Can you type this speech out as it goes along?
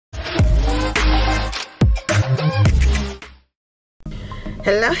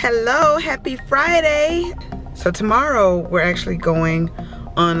Hello, happy Friday. So tomorrow we're actually going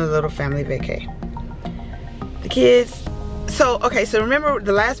on a little family vacay. The kids, so remember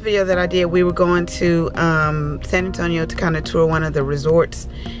the last video that I did, we were going to San Antonio to kind of tour one of the resorts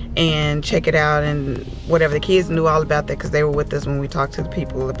and check it out and whatever. The kids knew all about that because they were with us when we talked to the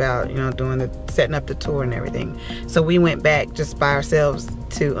people about, you know, setting up the tour and everything. So we went back just by ourselves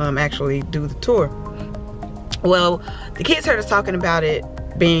to actually do the tour. Well, the kids heard us talking about it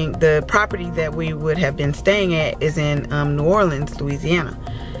being the property that we would have been staying at is in New Orleans, Louisiana.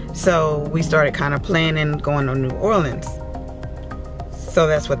 So we started kind of planning going to New Orleans. So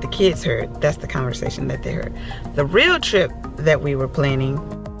that's what the kids heard. That's the conversation that they heard. The real trip that we were planning,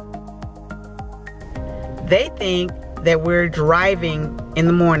 they think that we're driving in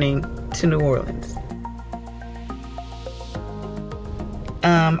the morning to New Orleans.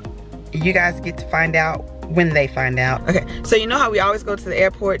 You guys get to find out when they find out. Okay, so you know how we always go to the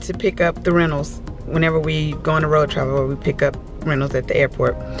airport to pick up the rentals whenever we go on a road travel, or we pick up rentals at the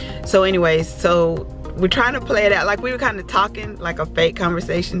airport. So anyways, so we're trying to play it out. Like, we were kind of talking like a fake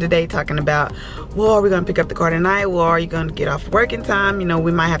conversation today, talking about, well, are we gonna pick up the car tonight? Well, are you gonna get off work in time? You know,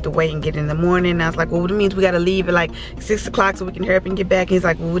 we might have to wait and get in the morning. And I was like, well, it means we gotta leave at like 6 o'clock so we can hurry up and get back. And he's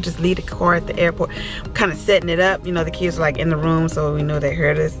like, well, we'll just leave the car at the airport. Kind of setting it up. You know, the kids were like in the room, so we know they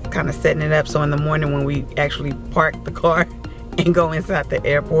heard us kind of setting it up. So in the morning when we actually park the car and go inside the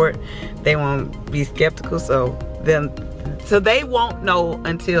airport, they won't be skeptical. So they won't know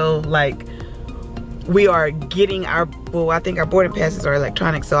until like we are getting our, well, I think our boarding passes are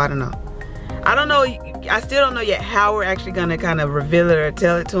electronic, so I don't know. I still don't know yet how we're actually gonna kind of reveal it or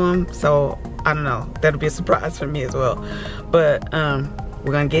tell it to them. So I don't know. That'll be a surprise for me as well. But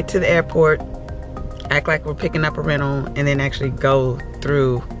we're gonna get to the airport, act like we're picking up a rental, and then actually go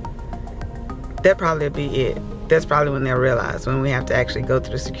through. That probably will be it. That's probably when they'll realize, when we have to actually go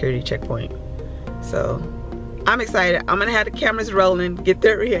through the security checkpoint. So I'm excited. I'm gonna have the cameras rolling, get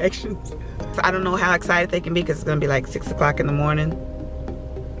their reactions. I don't know how excited they can be because it's gonna be like 6 o'clock in the morning.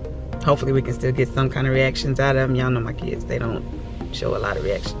 Hopefully we can still get some kind of reactions out of them. Y'all know my kids, they don't show a lot of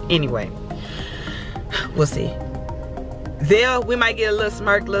reaction. Anyway, we'll see. We might get a little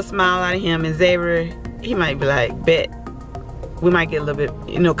smirk, little smile out of him, and Xavier, he might be like, bet. We might get a little bit,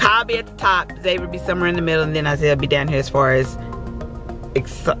 you know, Kyle be at the top, Xavier be somewhere in the middle, and then Isaiah be down here as far as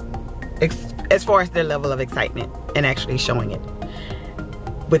their level of excitement and actually showing it.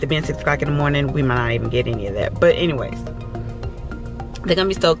 With it being 6 o'clock in the morning, we might not even get any of that. But anyways, they're gonna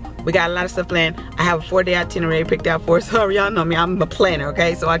be stoked. We got a lot of stuff planned. I have a 4-day itinerary picked out for us. So y'all know me, I'm a planner,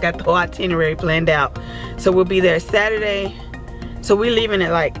 okay? So I got the whole itinerary planned out. So we'll be there Saturday. So we're leaving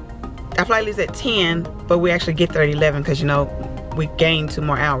at like, our flight leaves at 10, but we actually get there at 11 because, you know, we gain 2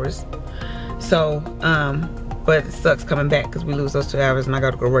 more hours. So, but it sucks coming back because we lose those 2 hours and I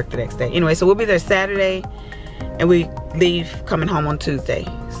gotta go to work the next day. Anyway, so we'll be there Saturday and we leave coming home on Tuesday.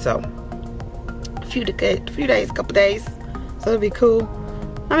 So a few days, couple days. So it'll be cool.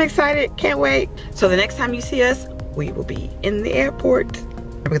 I'm excited, can't wait. So the next time you see us, we will be in the airport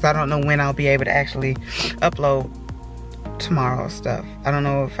because I don't know when I'll be able to actually upload tomorrow's stuff. I don't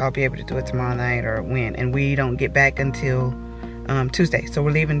know if I'll be able to do it tomorrow night or when, and we don't get back until Tuesday. So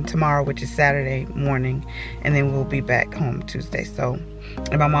we're leaving tomorrow, which is Saturday morning, and then we'll be back home Tuesday. So,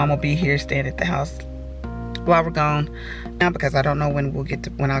 and my mom will be here staying at the house while we're gone now, because I don't know when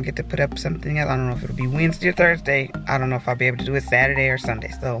I'll get to put up something else. I don't know if it'll be Wednesday or Thursday. I don't know if I'll be able to do it Saturday or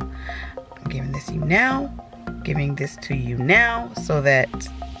Sunday. So I'm giving this to you now, so that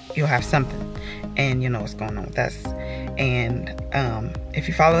you'll have something and you know what's going on with us. And if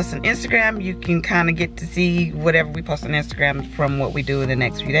you follow us on Instagram, you can kind of get to see whatever we post on Instagram from what we do in the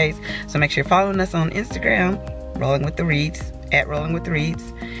next few days. So make sure you're following us on Instagram, Rolling with the Reeds, at Rolling with the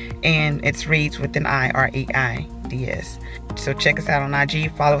Reeds. And it's Reeds with an I, R-E-I-D-S. So check us out on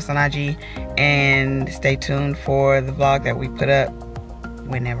IG, follow us on IG, and stay tuned for the vlog that we put up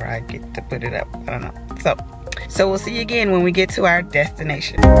whenever I get to put it up. I don't know. So we'll see you again when we get to our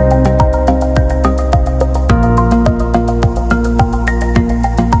destination.